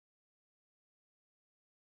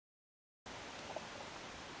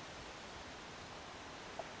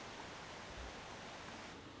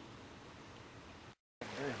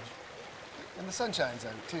the sunshines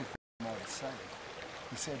out too. Out of sight.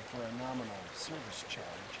 He said for a nominal service charge,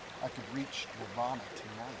 I could reach Nirvana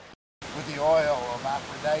tonight. With the oil of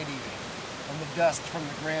Aphrodite and the dust from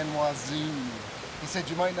the Grand Wazoo. He said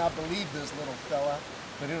you might not believe this, little fella,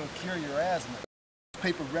 but it'll cure your asthma.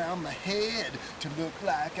 Paper round my head to look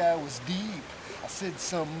like I was deep. I said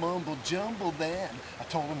some mumble jumble then. I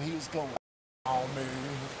told him he was going, oh man,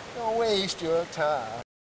 don't waste your time.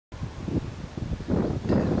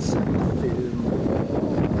 Dance at the Fillmore,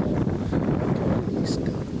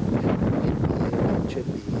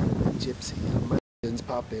 trippy and a gypsy. Mountains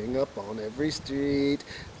popping up on every street.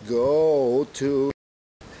 Go to,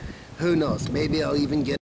 who knows, maybe I'll even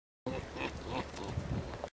get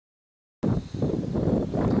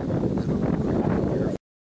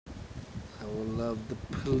of the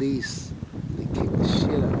police. They kick the shit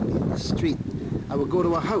out of me in the street. I will go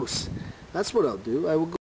to a house. That's what I'll do. I will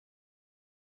go